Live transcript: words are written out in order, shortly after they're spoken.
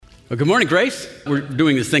Well, good morning, Grace. We're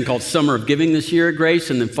doing this thing called Summer of Giving this year at Grace,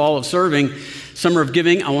 and then Fall of Serving. Summer of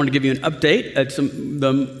Giving, I want to give you an update at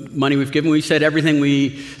the money we've given. We said everything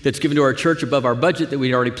that's given to our church above our budget that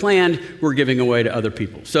we'd already planned, we're giving away to other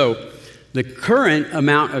people. So the current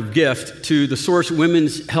amount of gift to the Source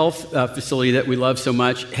Women's Health facility that we love so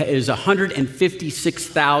much is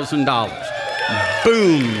 $156,000.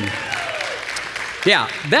 Boom. Yeah,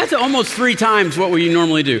 that's almost 3 times what we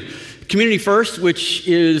normally do. Community First, which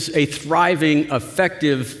is a thriving,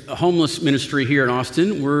 effective homeless ministry here in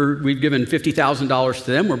Austin, we've given $50,000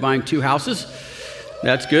 to them. We're buying 2 houses.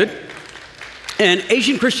 That's good. And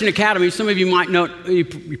Asian Christian Academy, some of you might know,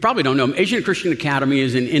 you probably don't know them. Asian Christian Academy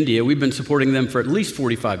is in India. We've been supporting them for at least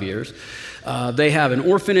 45 years. They have an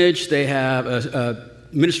orphanage. They have a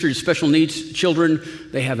ministry to special needs children.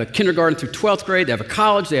 They have a kindergarten through 12th grade. They have a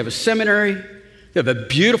college. They have a seminary. They have a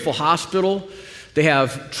beautiful hospital. They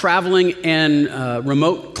have traveling and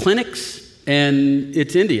remote clinics, and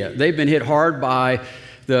it's India. They've been hit hard by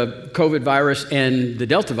the COVID virus and the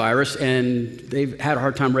Delta virus, and they've had a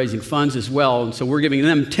hard time raising funds as well, and so we're giving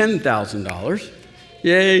them $10,000.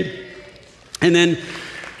 Yay. And then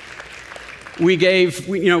we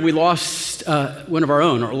lost one of our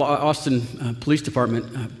own. Our Austin Police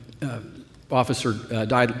Department officer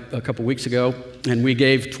died a couple weeks ago, and we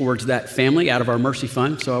gave towards that family out of our Mercy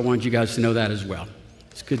Fund, so I wanted you guys to know that as well.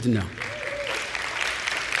 It's good to know.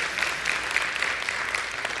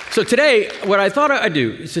 So today, what I thought I'd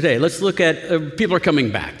do is let's look at, people are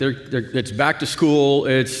coming back. It's back to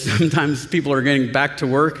school. Sometimes people are getting back to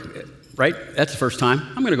work, right? That's the first time.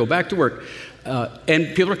 I'm going to go back to work.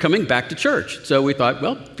 And people are coming back to church. So we thought,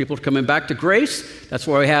 well, people are coming back to Grace. That's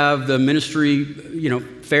why we have the ministry,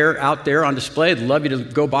 fair out there on display. I'd love you to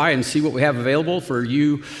go by and see what we have available for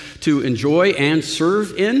you to enjoy and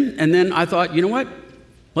serve in. And then I thought, you know what?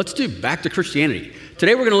 Let's do Back to Christianity.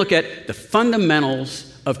 Today we're going to look at the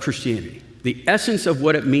fundamentals of Christianity, the essence of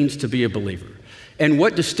what it means to be a believer, and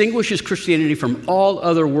what distinguishes Christianity from all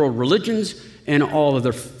other world religions and all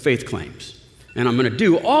other faith claims. And I'm going to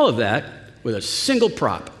do all of that with a single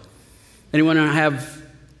prop. Anyone have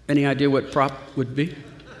any idea what prop would be?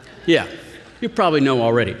 Yeah, you probably know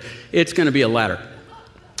already. It's going to be a ladder.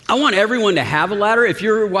 I want everyone to have a ladder. If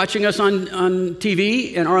you're watching us on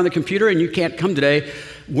TV and are on the computer and you can't come today,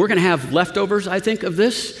 we're going to have leftovers, I think, of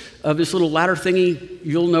this little ladder thingy.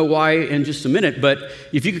 You'll know why in just a minute. But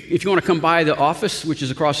if you want to come by the office, which is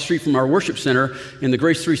across the street from our worship center in the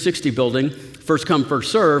Grace 360 building, first come,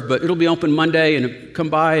 first serve, but it'll be open Monday, and come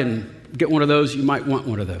by and get one of those. You might want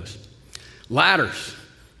one of those. Ladders,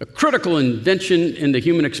 a critical invention in the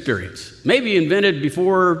human experience, maybe invented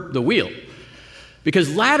before the wheel,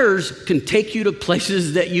 because ladders can take you to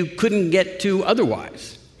places that you couldn't get to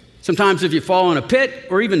otherwise. Sometimes if you fall in a pit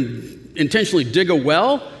or even intentionally dig a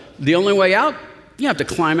well, the only way out, you have to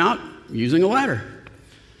climb out using a ladder.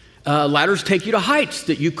 Ladders take you to heights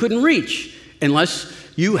that you couldn't reach unless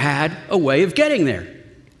you had a way of getting there.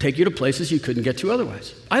 Take you to places you couldn't get to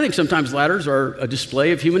otherwise. I think sometimes ladders are a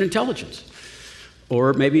display of human intelligence,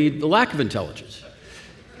 or maybe the lack of intelligence.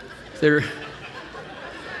 They're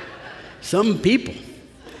some people.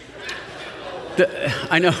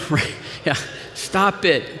 I know, right? Yeah. Stop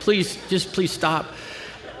it. Please stop.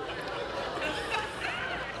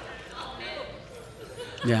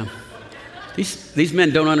 Yeah. These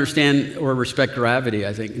men don't understand or respect gravity,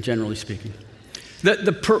 I think, generally speaking.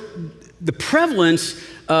 The prevalence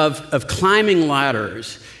of climbing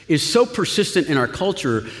ladders is so persistent in our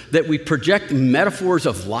culture that we project metaphors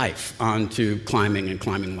of life onto climbing and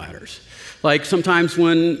climbing ladders. Like sometimes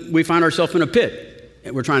when we find ourselves in a pit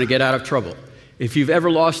and we're trying to get out of trouble. If you've ever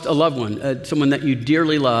lost a loved one, someone that you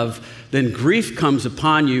dearly love, then grief comes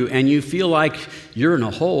upon you and you feel like you're in a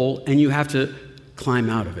hole and you have to climb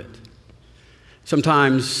out of it.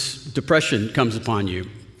 Sometimes depression comes upon you.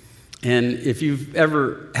 And if you've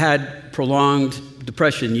ever had prolonged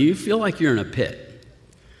depression, you feel like you're in a pit.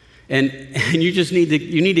 And you just need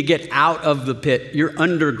to get out of the pit. You're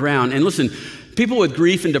underground. And listen, people with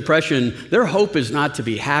grief and depression, their hope is not to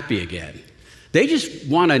be happy again. They just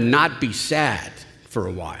want to not be sad for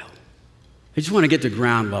a while. They just want to get to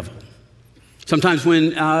ground level. Sometimes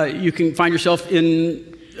when you can find yourself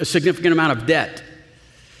in a significant amount of debt,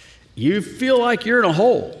 you feel like you're in a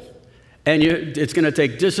hole. And it's going to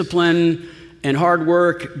take discipline and hard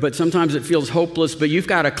work, but sometimes it feels hopeless, but you've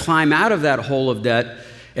got to climb out of that hole of debt.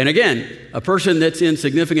 And again, a person that's in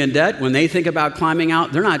significant debt, when they think about climbing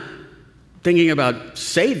out, they're not thinking about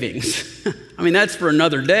savings. I mean, that's for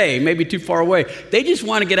another day, maybe too far away. They just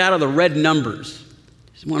want to get out of the red numbers.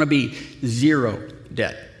 Just want to be zero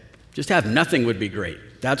debt. Just have nothing would be great.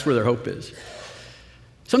 That's where their hope is.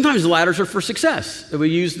 Sometimes the ladders are for success. We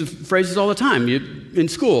use the phrases all the time. In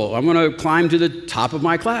school, I'm going to climb to the top of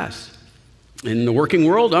my class. In the working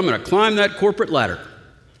world, I'm going to climb that corporate ladder.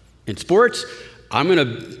 In sports, I'm going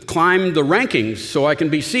to climb the rankings so I can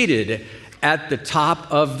be seated at the top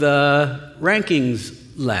of the rankings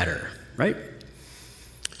ladder, right?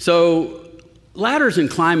 So ladders and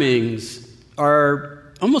climbings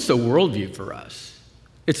are almost a worldview for us.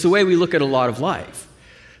 It's the way we look at a lot of life.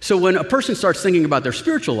 So when a person starts thinking about their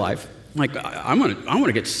spiritual life, like, I want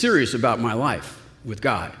to get serious about my life with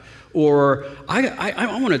God, or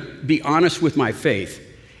I want to be honest with my faith,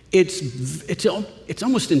 it's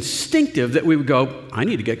almost instinctive that we would go, I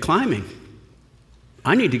need to get climbing.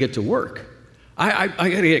 I need to get to work. I got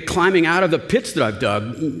to get climbing out of the pits that I've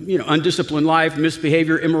dug, undisciplined life,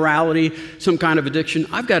 misbehavior, immorality, some kind of addiction.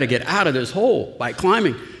 I've got to get out of this hole by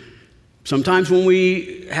climbing. Sometimes when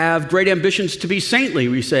we have great ambitions to be saintly,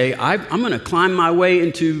 we say, I'm going to climb my way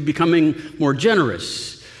into becoming more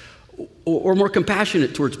generous or more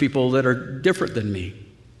compassionate towards people that are different than me,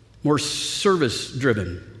 more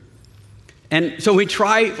service-driven. And so we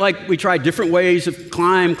try different ways of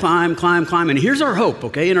climb. And here's our hope,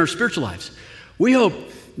 okay, in our spiritual lives. We hope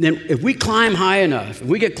that if we climb high enough, if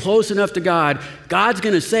we get close enough to God, God's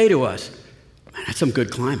going to say to us, man, that's some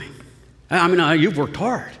good climbing. I mean, you've worked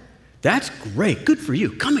hard. That's great. Good for you.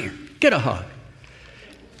 Come here. Get a hug.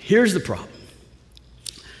 Here's the problem.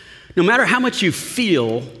 No matter how much you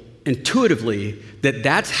feel intuitively that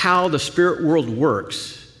that's how the spirit world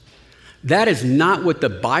works, that is not what the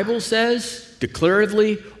Bible says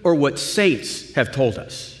declaratively or what saints have told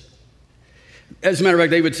us. As a matter of fact,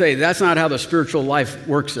 they would say that's not how the spiritual life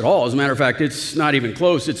works at all. As a matter of fact, it's not even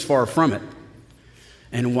close. It's far from it.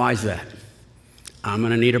 And why is that? I'm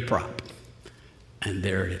going to need a prop. And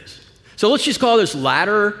there it is. So let's just call this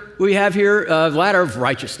ladder we have here a ladder of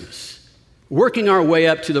righteousness, working our way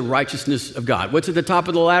up to the righteousness of God. What's at the top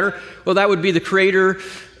of the ladder? Well, that would be the creator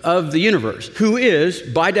of the universe, who is,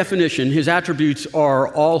 by definition, his attributes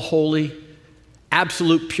are all holy,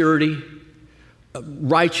 absolute purity,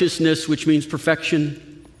 righteousness, which means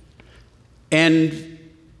perfection. And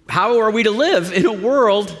how are we to live in a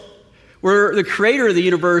world where the creator of the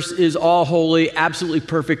universe is all holy, absolutely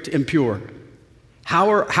perfect, and pure? How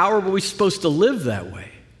are we supposed to live that way?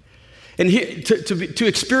 And to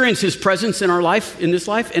experience his presence in our life, in this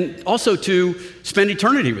life, and also to spend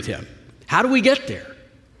eternity with him. How do we get there?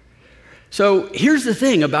 So here's the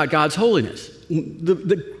thing about God's holiness.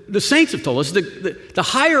 The saints have told us the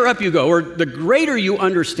higher up you go, or the greater you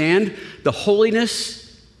understand the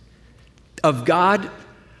holiness of God,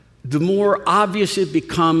 the more obvious it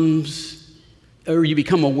becomes, or you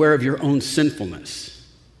become aware of your own sinfulness.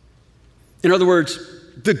 In other words,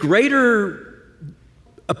 the greater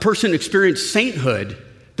a person experiences sainthood,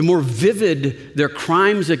 the more vivid their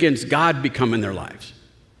crimes against God become in their lives.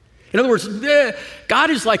 In other words, God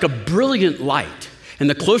is like a brilliant light, and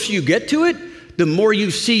the closer you get to it, the more you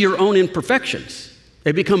see your own imperfections.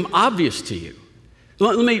 They become obvious to you.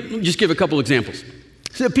 Let me just give a couple examples.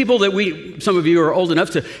 So people that some of you are old enough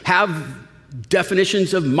to have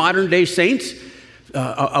definitions of modern day saints.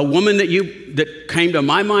 A woman that came to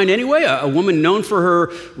my mind anyway, a woman known for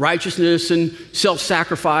her righteousness and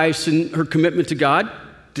self-sacrifice and her commitment to God.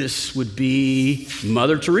 This would be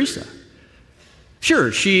Mother Teresa. Sure,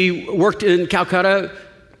 she worked in Calcutta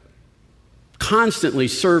constantly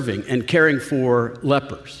serving and caring for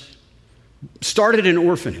lepers. Started an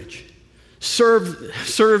orphanage.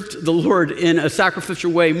 Served the Lord in a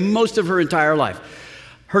sacrificial way most of her entire life.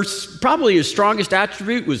 Probably his strongest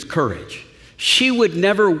attribute was courage. She would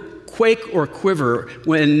never quake or quiver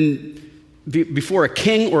before a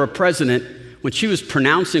king or a president when she was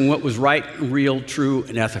pronouncing what was right, real, true,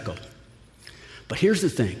 and ethical. But here's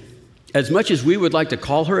the thing. As much as we would like to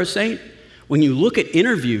call her a saint, when you look at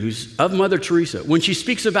interviews of Mother Teresa, when she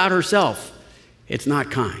speaks about herself, it's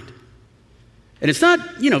not kind. And it's not,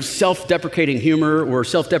 self-deprecating humor or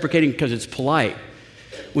self-deprecating because it's polite.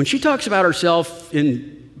 When she talks about herself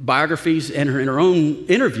in biographies and in her own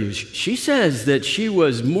interviews, she says that she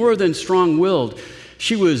was more than strong-willed.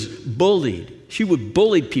 She was bullied. She would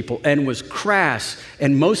bully people and was crass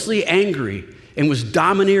and mostly angry and was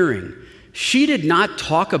domineering. She did not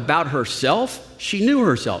talk about herself. She knew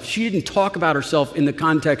herself. She didn't talk about herself in the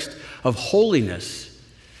context of holiness,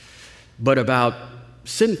 but about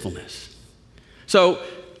sinfulness. So,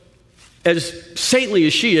 as saintly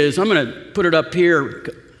as she is, I'm going to put it up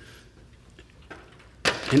here.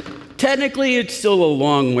 And technically, it's still a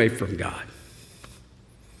long way from God.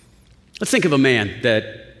 Let's think of a man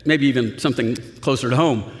that, maybe even something closer to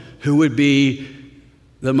home, who would be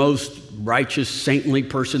the most righteous, saintly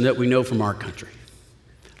person that we know from our country.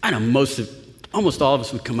 I know almost all of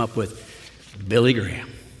us would come up with Billy Graham,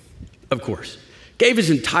 of course. Gave his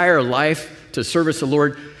entire life to service the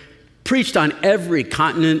Lord, preached on every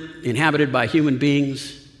continent inhabited by human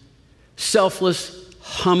beings, selfless,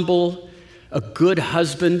 humble, a good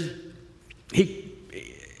husband. He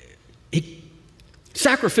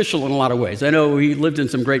sacrificial in a lot of ways. I know he lived in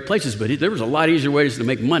some great places, but there was a lot easier ways to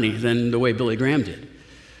make money than the way Billy Graham did.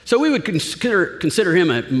 So we would consider him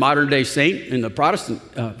a modern-day saint in the Protestant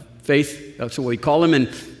faith. That's what we call him.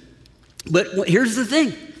 But here's the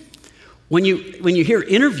thing. When you hear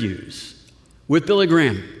interviews with Billy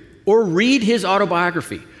Graham or read his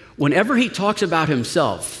autobiography, whenever he talks about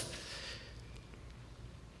himself,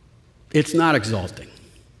 it's not exalting.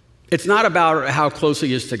 It's not about how close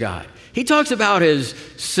he is to God. He talks about his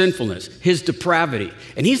sinfulness, his depravity.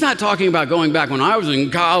 And he's not talking about going back when I was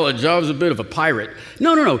in college, I was a bit of a pirate.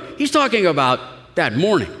 No. He's talking about that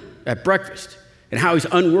morning at breakfast and how he's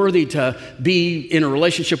unworthy to be in a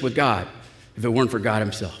relationship with God if it weren't for God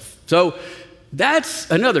himself. So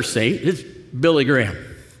that's another saint. It's Billy Graham.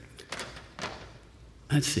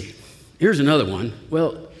 Let's see. Here's another one.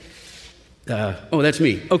 Well, that's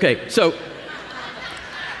me. Okay, so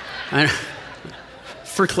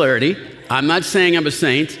for clarity, I'm not saying I'm a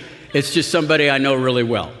saint. It's just somebody I know really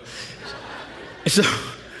well. So,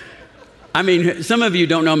 I mean, some of you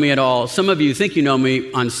don't know me at all. Some of you think you know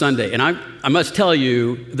me on Sunday. And I must tell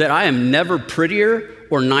you that I am never prettier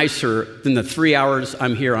or nicer than the 3 hours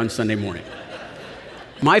I'm here on Sunday morning.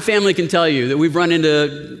 My family can tell you that we've run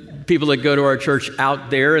into people that go to our church out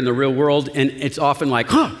there in the real world, and it's often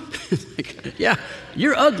like, yeah,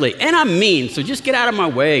 you're ugly, and I'm mean, so just get out of my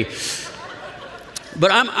way.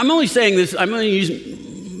 But I'm only saying this, I'm going to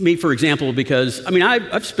use me for example because,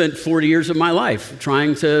 I've spent 40 years of my life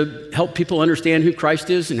trying to help people understand who Christ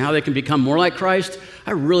is and how they can become more like Christ.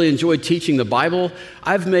 I really enjoy teaching the Bible.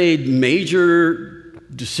 I've made major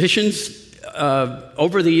decisions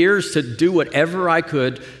over the years to do whatever I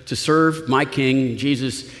could to serve my King,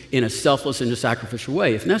 Jesus, in a selfless and a sacrificial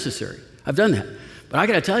way, if necessary. I've done that. But I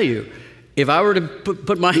got to tell you, if I were to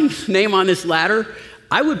put my name on this ladder,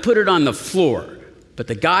 I would put it on the floor. But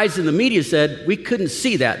the guys in the media said we couldn't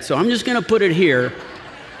see that, so I'm just going to put it here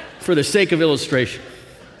for the sake of illustration.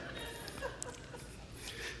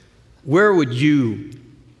 Where would you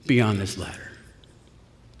be on this ladder?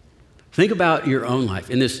 Think about your own life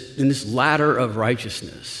in this ladder of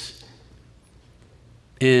righteousness,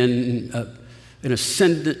 in an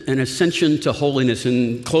ascension to holiness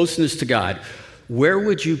and closeness to God. Where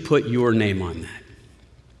would you put your name on that?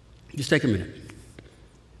 Just take a minute.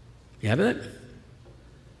 You have it?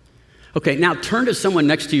 Okay, now turn to someone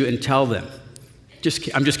next to you and tell them.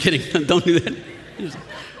 I'm just kidding. Don't do that.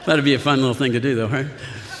 That'd be a fun little thing to do, though, right?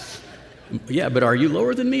 Yeah, but are you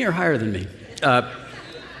lower than me or higher than me?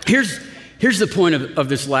 Here's the point of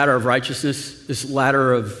this ladder of righteousness, this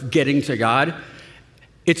ladder of getting to God.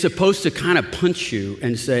 It's supposed to kind of punch you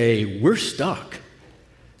and say, we're stuck.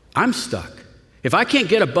 I'm stuck. If I can't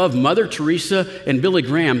get above Mother Teresa and Billy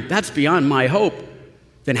Graham, that's beyond my hope.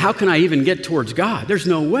 Then how can I even get towards God? There's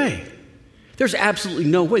no way. There's absolutely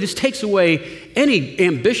no way. This takes away any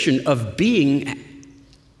ambition of being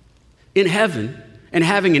in heaven and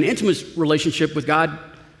having an intimate relationship with God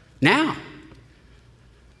now.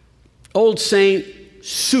 Old saint,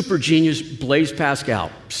 super genius Blaise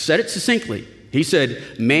Pascal said it succinctly. He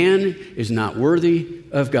said, man is not worthy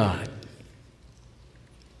of God.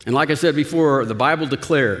 And like I said before, the Bible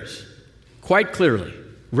declares quite clearly,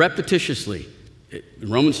 repetitiously,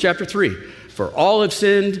 in Romans chapter 3, for all have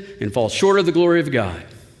sinned and fall short of the glory of God.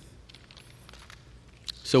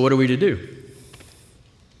 So what are we to do?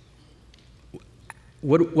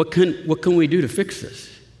 What can we do to fix this?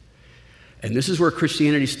 And this is where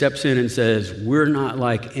Christianity steps in and says, we're not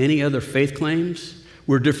like any other faith claims.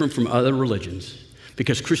 We're different from other religions.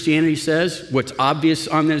 Because Christianity says, what's obvious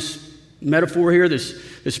on this metaphor here,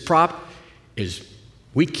 this prop, is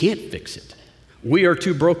we can't fix it. We are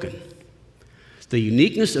too broken. The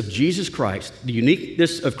uniqueness of Jesus Christ, the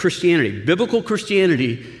uniqueness of Christianity, biblical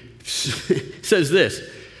Christianity says this.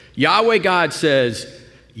 Yahweh God says,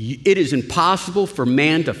 it is impossible for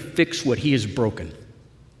man to fix what he has broken.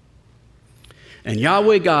 And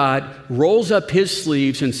Yahweh God rolls up his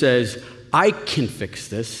sleeves and says, I can fix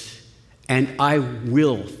this, and I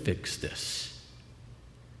will fix this.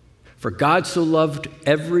 For God so loved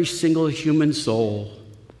every single human soul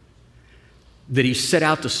that he set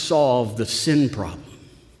out to solve the sin problem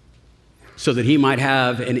so that he might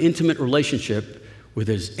have an intimate relationship with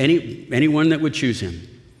anyone that would choose him.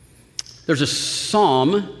 There's a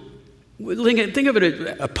psalm, think of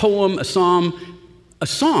it a poem, a psalm, a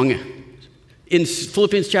song in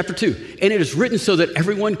Philippians chapter 2. And it is written so that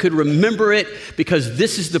everyone could remember it, because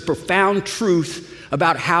this is the profound truth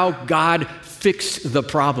about how God fixed the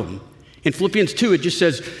problem. In Philippians 2, it just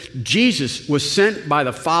says, Jesus was sent by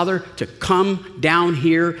the Father to come down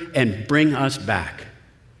here and bring us back.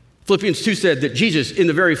 Philippians 2 said that Jesus, in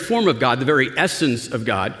the very form of God, the very essence of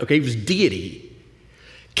God, okay, he was deity,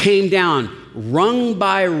 came down rung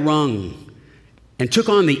by rung and took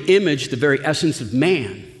on the image, the very essence of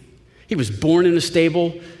man. He was born in a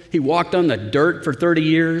stable. He walked on the dirt for 30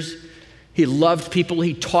 years. He loved people.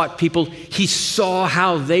 He taught people. He saw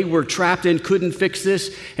how they were trapped and couldn't fix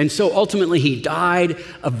this. And so ultimately he died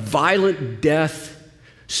a violent death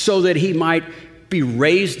so that he might be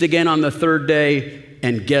raised again on the third day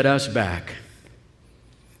and get us back.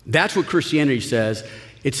 That's what Christianity says.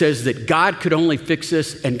 It says that God could only fix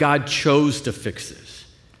this, and God chose to fix this.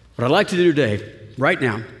 What I'd like to do today, right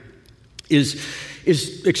now, is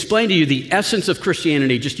explain to you the essence of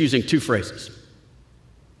Christianity just using two phrases.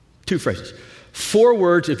 Two phrases. 4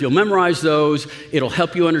 words. If you'll memorize those, it'll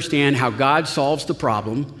help you understand how God solves the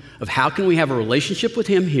problem of how can we have a relationship with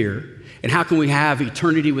him here and how can we have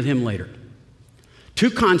eternity with him later.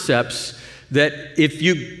 2 concepts that if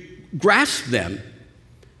you grasp them,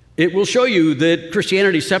 it will show you that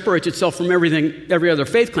Christianity separates itself from every other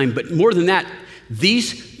faith claim. But more than that,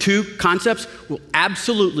 these 2 concepts will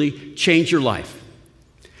absolutely change your life.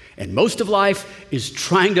 And most of life is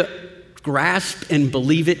trying to grasp and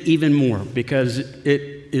believe it even more, because it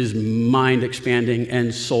is mind expanding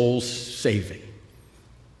and soul saving.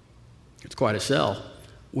 It's quite a sell.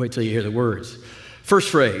 Wait till you hear the words.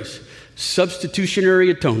 First phrase,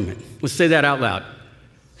 substitutionary atonement. Let's say that out loud.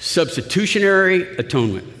 Substitutionary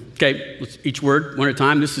atonement. Okay, let's each word one at a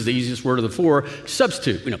time. This is the easiest word of the 4.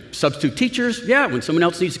 Substitute. Substitute teachers. Yeah, when someone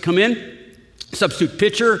else needs to come in. Substitute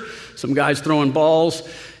pitcher. Some guys throwing balls.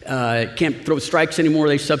 Can't throw strikes anymore.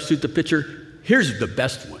 They substitute the pitcher. Here's the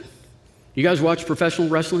best one. You guys watch professional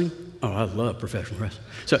wrestling? Oh, I love professional wrestling.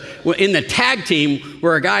 So in the tag team,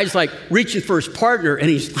 where a guy's like reaching for his partner and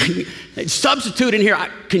he's like, substitute in here.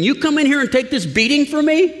 Can you come in here and take this beating for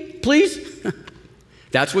me, please?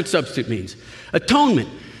 That's what substitute means. Atonement.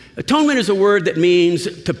 Atonement is a word that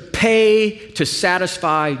means to pay to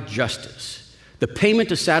satisfy justice. The payment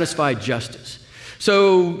to satisfy justice.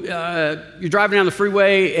 So you're driving down the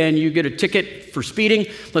freeway and you get a ticket for speeding.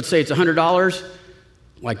 Let's say it's $100.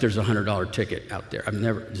 Like there's a $100 ticket out there.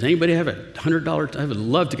 Does anybody have a $100? I would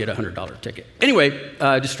love to get a $100 ticket. Anyway,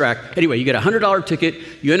 Anyway, you get a $100 ticket.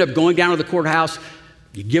 You end up going down to the courthouse.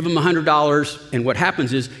 You give them $100. And what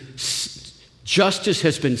happens is justice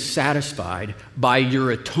has been satisfied by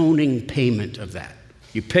your atoning payment of that.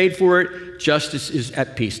 You paid for it. Justice is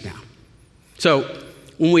at peace now. So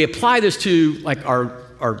when we apply this to like our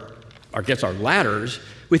ladders,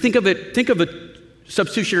 we think of a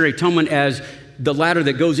substitutionary atonement as the ladder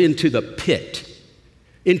that goes into the pit,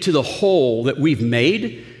 into the hole that we've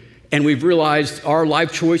made, and we've realized our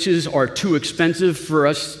life choices are too expensive for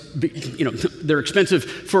us. They're expensive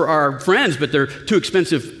for our friends, but they're too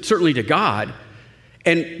expensive certainly to God,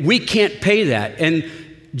 and we can't pay that. And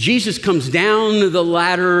Jesus comes down the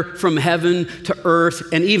ladder from heaven to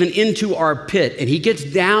earth and even into our pit. And he gets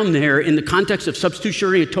down there in the context of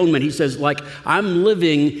substitutionary atonement. He says, like, I'm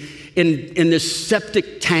living in this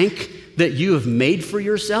septic tank that you have made for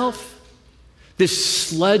yourself, this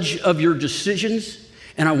sludge of your decisions,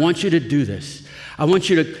 and I want you to do this. I want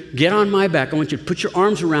you to get on my back. I want you to put your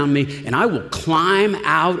arms around me, and I will climb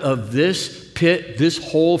out of this pit, this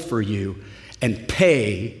hole for you, and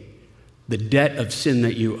pay the debt of sin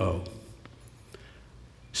that you owe.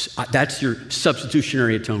 That's your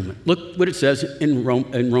substitutionary atonement. Look what it says in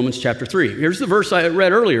Romans chapter 3. Here's the verse I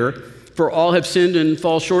read earlier. For all have sinned and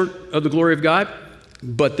fall short of the glory of God,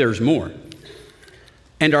 but there's more.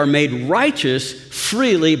 And are made righteous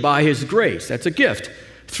freely by his grace. That's a gift.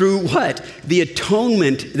 Through what? The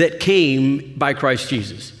atonement that came by Christ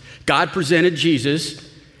Jesus. God presented Jesus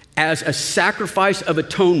as a sacrifice of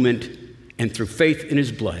atonement, and through faith in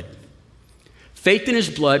his blood. Faith in his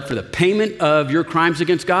blood for the payment of your crimes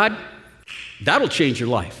against God, that'll change your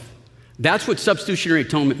life. That's what substitutionary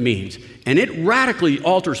atonement means. And it radically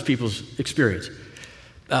alters people's experience.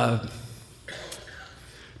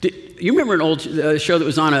 You remember an old show that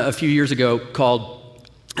was on a few years ago called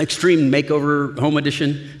Extreme Makeover Home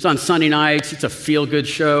Edition? It's on Sunday nights. It's a feel-good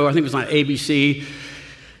show. I think it was on ABC.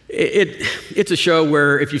 It's a show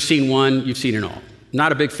where if you've seen one, you've seen it all.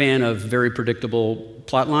 Not a big fan of very predictable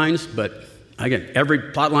plot lines, but again,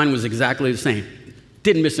 every plot line was exactly the same.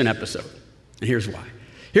 Didn't miss an episode. And here's why.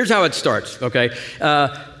 Here's how it starts, okay?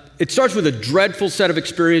 It starts with a dreadful set of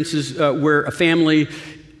experiences where a family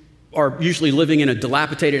are usually living in a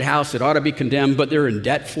dilapidated house that ought to be condemned, but they're in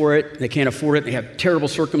debt for it. They can't afford it. They have terrible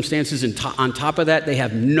circumstances. And on top of that, they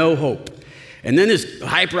have no hope. And then this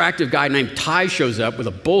hyperactive guy named Ty shows up with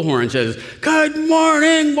a bullhorn and says, "Good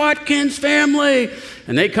morning, Watkins family."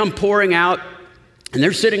 And they come pouring out, and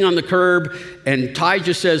they're sitting on the curb, and Ty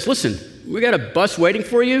just says, "Listen, we got a bus waiting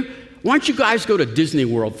for you. Why don't you guys go to Disney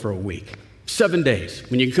World for a week, 7 days.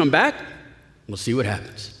 When you come back, we'll see what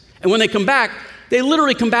happens." And when they come back, they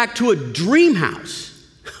literally come back to a dream house.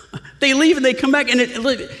 They leave and they come back, and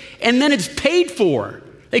then it's paid for.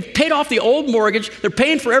 They paid off the old mortgage. They're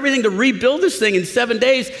paying for everything to rebuild this thing in 7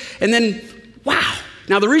 days. And then, wow.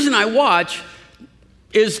 Now, the reason I watch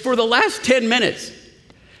is for the last 10 minutes,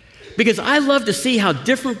 because I love to see how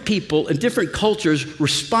different people and different cultures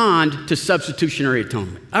respond to substitutionary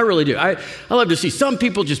atonement. I really do. I love to see some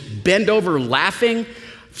people just bend over laughing,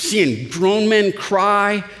 seeing grown men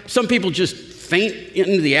cry. Some people just faint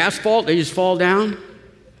into the asphalt. They just fall down.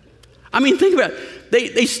 I mean, think about it.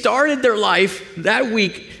 They started their life that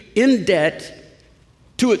week in debt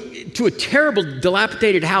to a terrible,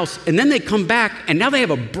 dilapidated house, and then they come back, and now they have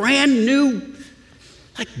a brand new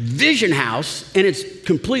vision house, and it's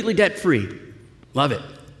completely debt-free. Love it.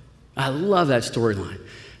 I love that storyline.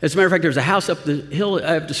 As a matter of fact, there's a house up the hill,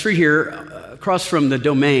 up the street here, across from the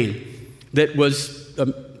Domain, that was a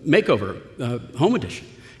makeover, home edition.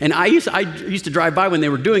 And I used to drive by when they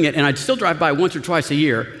were doing it, and I'd still drive by once or twice a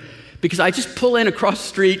year, because I just pull in across the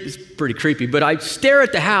street. It's pretty creepy, but I stare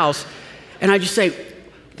at the house, and I just say,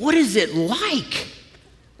 what is it like?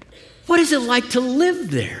 What is it like to live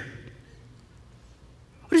there?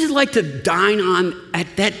 What is it like to dine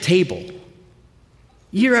at that table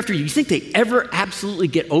year after year? You think they ever absolutely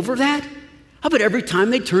get over that? How about every time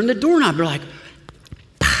they turn the doorknob, they're like,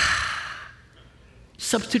 pah,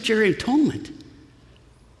 substitutionary atonement.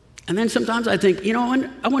 And then sometimes I think,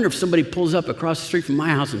 I wonder if somebody pulls up across the street from my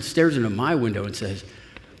house and stares into my window and says,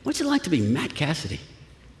 "What's it like to be Matt Cassidy?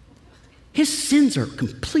 His sins are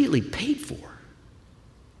completely paid for.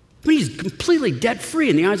 I mean, he's completely debt-free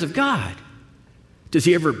in the eyes of God. Does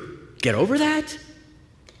he ever get over that?"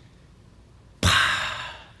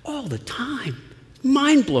 All the time.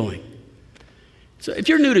 Mind-blowing. So if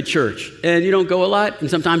you're new to church and you don't go a lot, and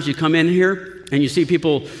sometimes you come in here and you see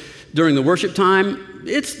people during the worship time,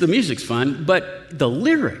 the music's fun, but the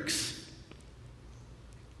lyrics,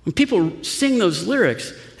 when people sing those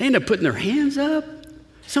lyrics, they end up putting their hands up.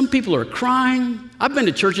 Some people are crying. I've been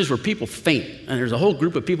to churches where people faint, and there's a whole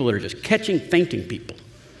group of people that are just catching fainting people.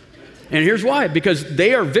 And here's why: because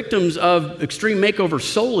they are victims of Extreme Makeover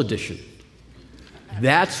Soul Edition.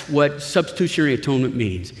 That's what substitutionary atonement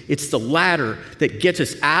means. It's the ladder that gets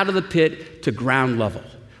us out of the pit to ground level.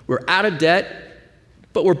 We're out of debt,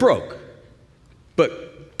 but we're broke.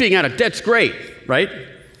 But being out of debt's great, right?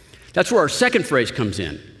 That's where our second phrase comes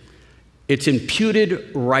in. It's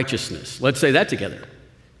imputed righteousness. Let's say that together.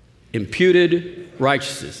 Imputed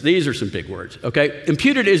righteousness. These are some big words, okay?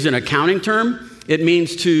 Imputed is an accounting term. It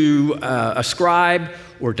means to ascribe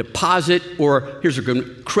or deposit, or here's a good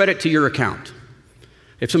one, credit to your account.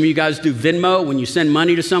 If some of you guys do Venmo, when you send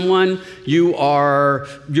money to someone, you're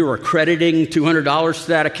crediting $200 to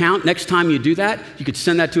that account. Next time you do that, you could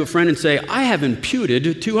send that to a friend and say, "I have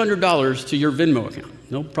imputed $200 to your Venmo account."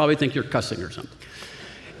 They'll probably think you're cussing or something.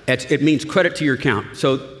 It means credit to your account.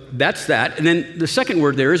 So that's that. And then the second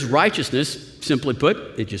word there is righteousness. Simply put,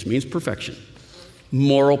 it just means perfection,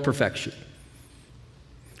 moral perfection.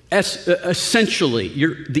 Essentially,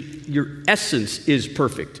 your essence is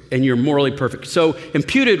perfect, and you're morally perfect. So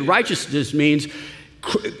imputed righteousness means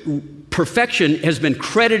perfection has been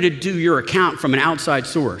credited to your account from an outside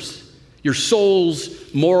source. Your soul's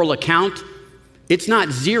moral account, it's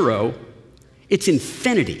not zero, it's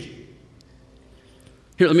infinity.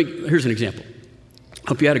 Here's an example.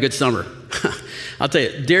 Hope you had a good summer. I'll tell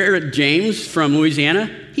you, Derek James from Louisiana,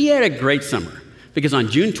 he had a great summer, because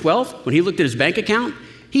on June 12th, when he looked at his bank account,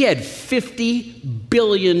 he had $50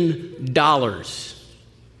 billion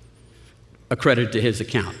accredited to his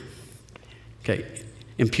account. Okay,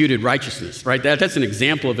 imputed righteousness, right? That's an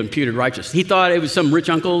example of imputed righteousness. He thought it was some rich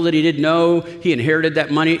uncle that he didn't know. He inherited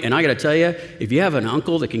that money. And I got to tell you, if you have an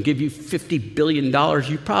uncle that can give you $50 billion,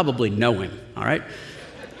 you probably know him, all right?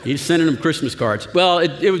 He's sending him Christmas cards. Well,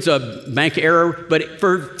 it was a bank error, but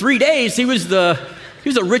for 3 days, he was the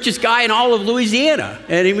richest guy in all of Louisiana,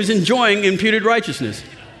 and he was enjoying imputed righteousness.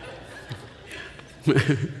 You're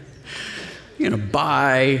going to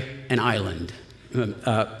buy an island.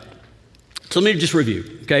 So let me just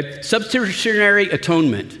review, okay? Substitutionary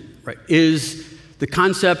atonement, right, is the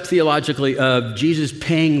concept theologically of Jesus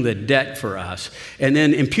paying the debt for us. And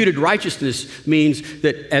then imputed righteousness means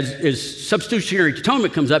that as substitutionary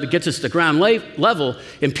atonement comes up, it gets us to ground level.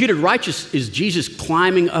 Imputed righteousness is Jesus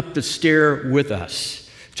climbing up the stair with us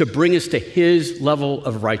to bring us to his level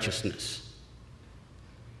of righteousness.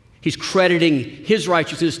 He's crediting his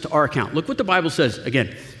righteousness to our account. Look what the Bible says.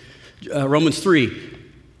 Again, Romans 3.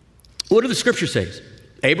 What do the scriptures say?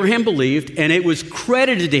 Abraham believed, and it was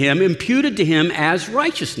credited to him, imputed to him as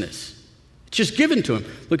righteousness. It's just given to him.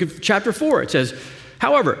 Look at chapter 4. It says,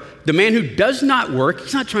 however, the man who does not work,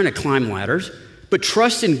 he's not trying to climb ladders, but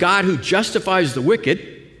trusts in God who justifies the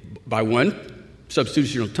wicked by one,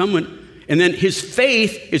 substitutional atonement, and then his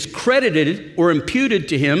faith is credited or imputed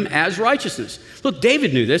to him as righteousness. Look,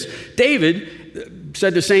 David knew this. David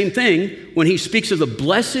said the same thing when he speaks of the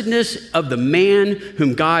blessedness of the man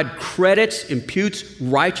whom God credits, imputes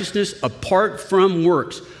righteousness apart from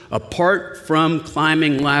works, apart from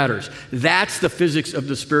climbing ladders. That's the physics of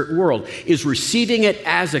the spirit world, is receiving it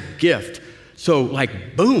as a gift. So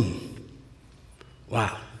like, boom.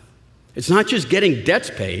 Wow. It's not just getting debts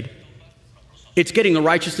paid. It's getting the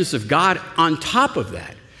righteousness of God on top of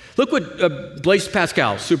that. Look what Blaise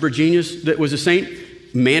Pascal, super genius that was a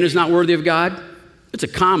saint, man is not worthy of God. It's a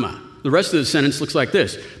comma. The rest of the sentence looks like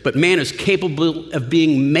this. But man is capable of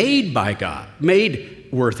being made by God, made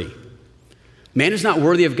worthy. Man is not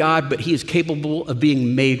worthy of God, but he is capable of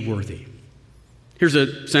being made worthy. Here's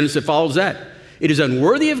a sentence that follows that. It is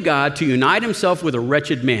unworthy of God to unite himself with a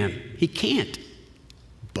wretched man. He can't.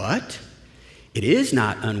 But it is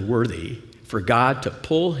not unworthy for God to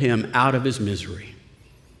pull him out of his misery.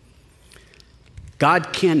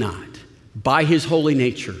 God cannot, by his holy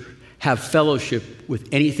nature, have fellowship with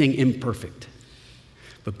anything imperfect.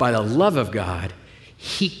 But by the love of God,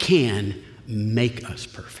 he can make us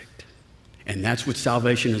perfect. And that's what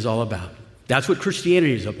salvation is all about. That's what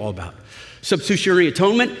Christianity is all about. Substitutionary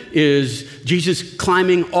atonement is Jesus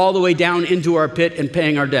climbing all the way down into our pit and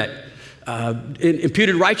paying our debt.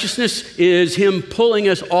 Imputed righteousness is him pulling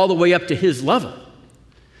us all the way up to his level.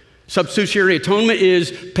 Substitutionary atonement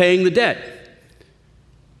is paying the debt.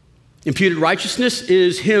 Imputed righteousness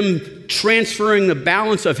is him transferring the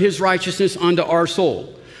balance of his righteousness onto our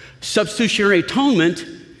soul. Substitutionary atonement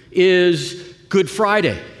is Good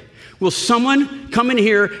Friday. Will someone come in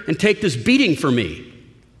here and take this beating for me?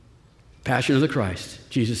 Passion of the Christ.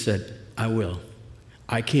 Jesus said, I will.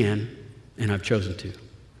 I can, and I've chosen to.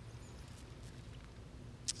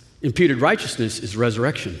 Imputed righteousness is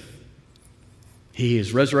resurrection. He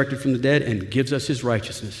is resurrected from the dead and gives us his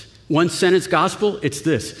righteousness. One sentence gospel, it's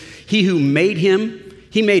this. He made him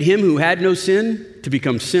who had no sin to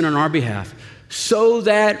become sin on our behalf, so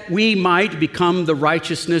that we might become the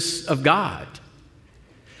righteousness of God.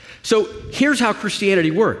 So here's how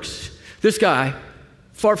Christianity works. This guy,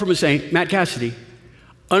 far from a saint, Matt Cassidy,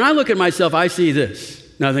 when I look at myself, I see this,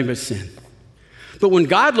 nothing but sin. But when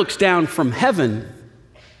God looks down from heaven,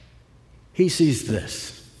 he sees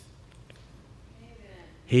this.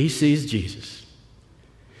 He sees Jesus.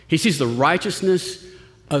 He sees the righteousness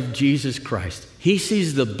of Jesus Christ. He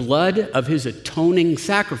sees the blood of his atoning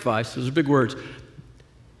sacrifice. Those are big words.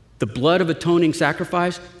 The blood of atoning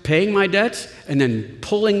sacrifice, paying my debts, and then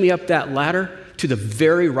pulling me up that ladder to the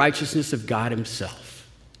very righteousness of God himself.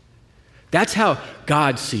 That's how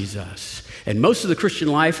God sees us. And most of the Christian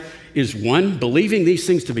life is one, believing these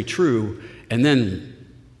things to be true, and then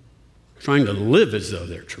trying to live as though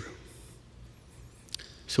they're true.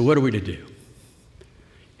 So what are we to do?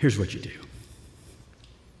 Here's what you do.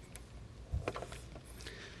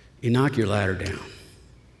 You knock your ladder down.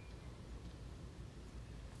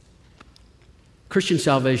 Christian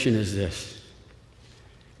salvation is this.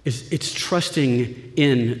 It's trusting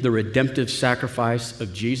in the redemptive sacrifice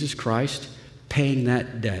of Jesus Christ, paying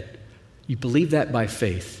that debt. You believe that by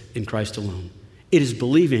faith in Christ alone. It is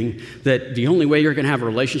believing that the only way you're going to have a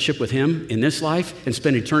relationship with him in this life and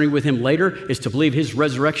spend eternity with him later is to believe his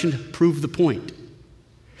resurrection to prove the point.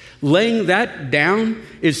 Laying that down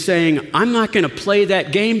is saying, I'm not going to play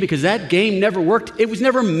that game because that game never worked. It was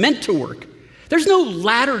never meant to work. There's no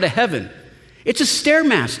ladder to heaven. It's a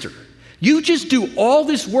Stairmaster. You just do all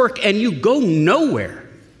this work and you go nowhere.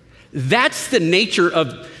 That's the nature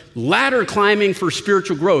of ladder climbing for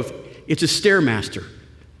spiritual growth. It's a Stairmaster.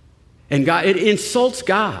 And God, it insults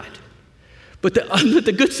God. But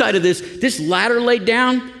the good side of this ladder laid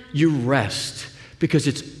down, you rest because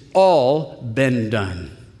it's all been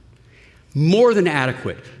done. More than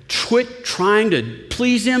adequate. Quit trying to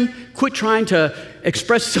please him. Quit trying to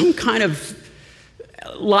express some kind of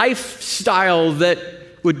lifestyle that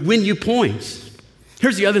would win you points.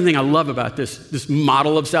 Here's the other thing I love about this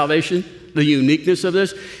model of salvation. the uniqueness of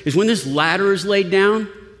this, is when this ladder is laid down,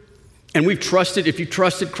 and if you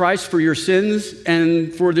trusted Christ for your sins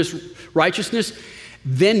and for this righteousness,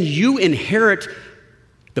 then you inherit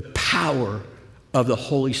the power of the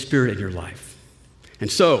Holy Spirit in your life.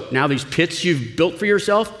 And so now these pits you've built for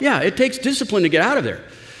yourself, it takes discipline to get out of there.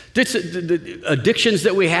 The addictions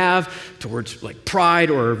that we have towards like pride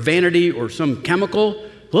or vanity or some chemical,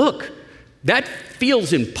 look, that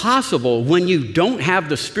feels impossible when you don't have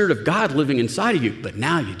the Spirit of God living inside of you, but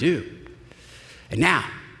now you do. And now,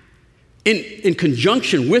 in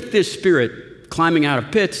conjunction with this Spirit climbing out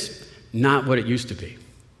of pits, not what it used to be.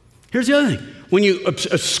 Here's the other thing. When you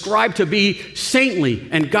ascribe to be saintly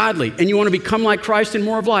and godly, and you want to become like Christ in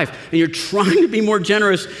more of life, and you're trying to be more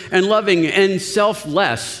generous and loving and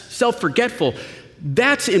selfless, self-forgetful,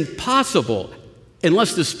 that's impossible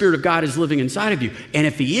unless the Spirit of God is living inside of you. And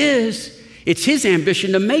if He is, it's His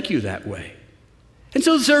ambition to make you that way. And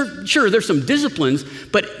so, sure, there's some disciplines,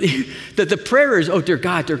 but the prayer is, oh, dear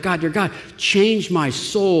God, dear God, dear God, change my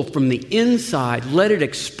soul from the inside. Let it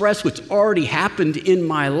express what's already happened in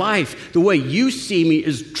my life. The way you see me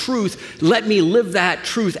is truth. Let me live that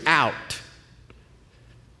truth out.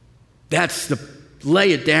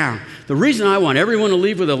 Lay it down. The reason I want everyone to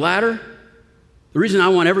leave with a ladder, the reason I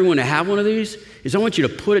want everyone to have one of these, is I want you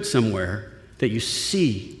to put it somewhere that you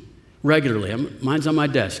see regularly. Mine's on my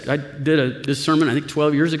desk. I did this sermon, I think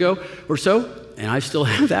 12 years ago or so, and I still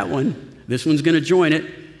have that one. This one's going to join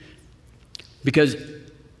it because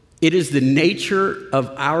it is the nature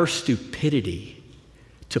of our stupidity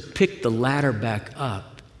to pick the ladder back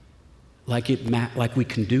up like we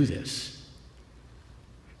can do this.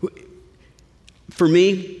 For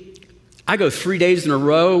me, I go 3 days in a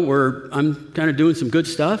row where I'm kind of doing some good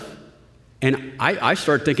stuff, and I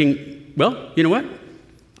start thinking, well, you know what?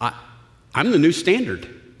 I'm the new standard.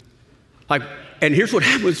 And here's what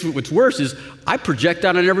happens. What's worse is I project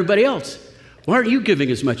out on everybody else. Why aren't you giving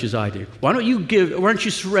as much as I do? Why don't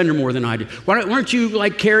you surrender more than I do? Why aren't you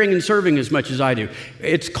like caring and serving as much as I do?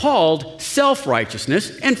 It's called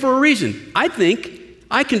self-righteousness, and for a reason. I think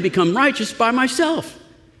I can become righteous by myself.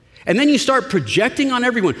 And then you start projecting on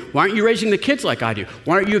everyone. Why aren't you raising the kids like I do?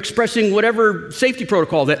 Why aren't you expressing whatever safety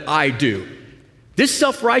protocol that I do? This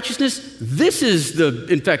self-righteousness, this is the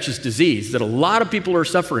infectious disease that a lot of people are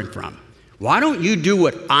suffering from. Why don't you do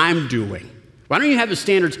what I'm doing? Why don't you have the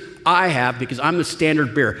standards I have because I'm the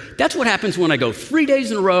standard bearer? That's what happens when I go 3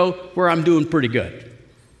 days in a row where I'm doing pretty good.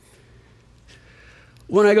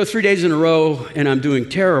 When I go 3 days in a row and I'm doing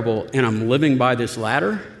terrible and I'm living by this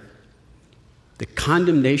ladder, the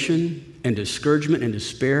condemnation and discouragement and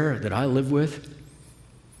despair that I live with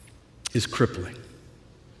is crippling.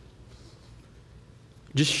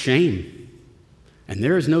 Just shame. And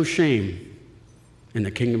there is no shame in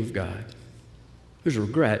the kingdom of God. There's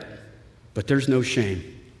regret, but there's no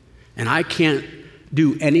shame. And I can't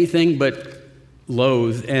do anything but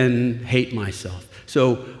loathe and hate myself.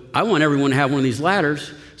 So I want everyone to have one of these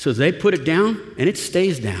ladders so they put it down and it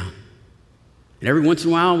stays down. And every once in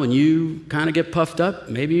a while when you kind of get puffed up,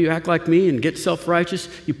 maybe you act like me and get self-righteous,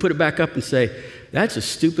 you put it back up and say, that's a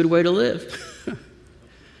stupid way to live.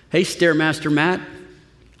 Hey, Stairmaster Matt.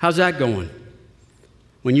 How's that going?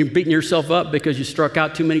 When you're beating yourself up because you struck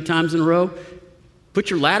out too many times in a row, put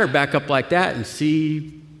your ladder back up like that and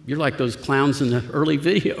see, you're like those clowns in the early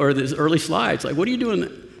video or the early slides. Like, what are you doing?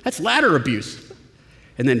 That's ladder abuse.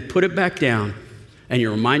 And then put it back down and you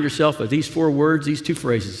remind yourself of these 4 words, these 2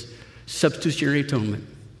 phrases, substitutionary atonement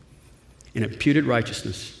and imputed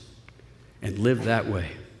righteousness, and live that way.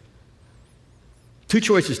 2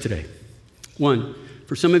 choices today. 1,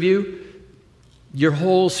 for some of you, your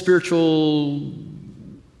whole spiritual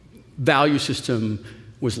value system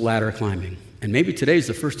was ladder climbing. And maybe today's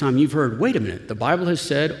the first time you've heard, wait a minute, the Bible has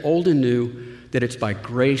said, old and new, that it's by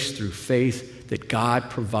grace through faith that God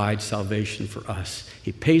provides salvation for us.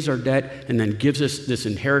 He pays our debt and then gives us this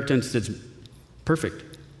inheritance that's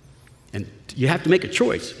perfect. And you have to make a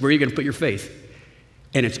choice where you're going to put your faith.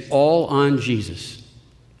 And it's all on Jesus.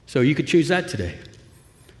 So you could choose that today.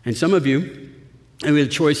 And some of you, and the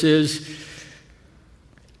choice is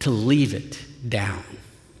to leave it down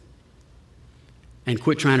and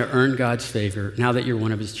quit trying to earn God's favor now that you're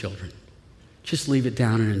one of His children. Just leave it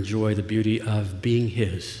down and enjoy the beauty of being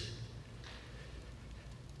His.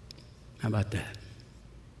 How about that?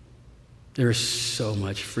 There is so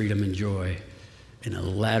much freedom and joy in a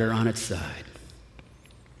ladder on its side.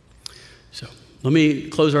 So let me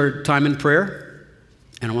close our time in prayer,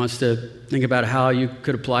 and I want us to think about how you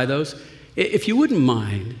could apply those. If you wouldn't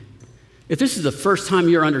mind, if this is the first time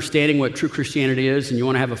you're understanding what true Christianity is and you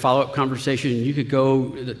want to have a follow-up conversation, you could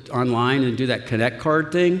go online and do that Connect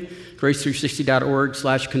card thing.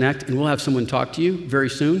 grace360.org/connect, and we'll have someone talk to you very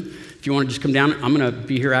soon. If you want to just come down, I'm going to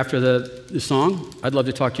be here after the song. I'd love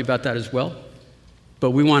to talk to you about that as well. But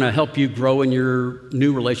we want to help you grow in your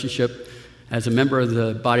new relationship as a member of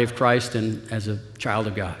the body of Christ and as a child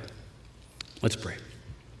of God. Let's pray.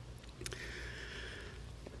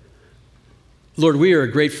 Lord, we are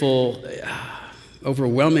grateful,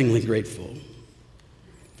 overwhelmingly grateful,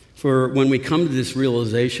 for when we come to this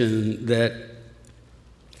realization that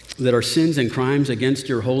our sins and crimes against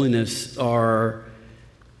your holiness are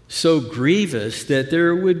so grievous that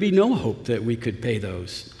there would be no hope that we could pay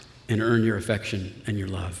those and earn your affection and your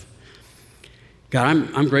love.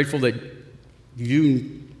 God, I'm grateful that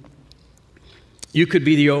you could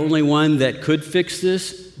be the only one that could fix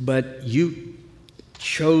this, but you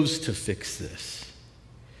chose to fix this.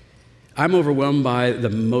 I'm overwhelmed by the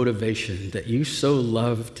motivation that you so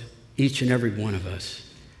loved each and every one of us,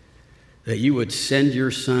 that you would send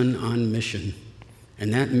your son on mission,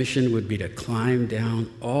 and that mission would be to climb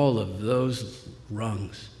down all of those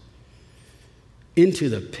rungs into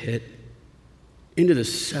the pit, into the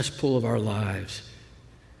cesspool of our lives,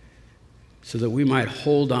 so that we might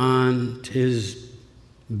hold on to his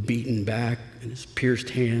beaten back and his pierced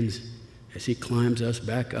hands as he climbs us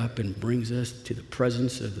back up and brings us to the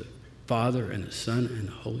presence of the Father and the Son and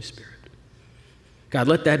the Holy Spirit. God,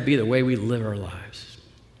 let that be the way we live our lives.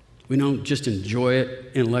 We don't just enjoy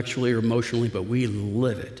it intellectually or emotionally, but we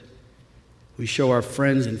live it. We show our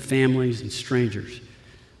friends and families and strangers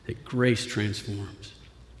that grace transforms.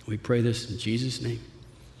 We pray this in Jesus' name.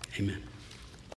 Amen.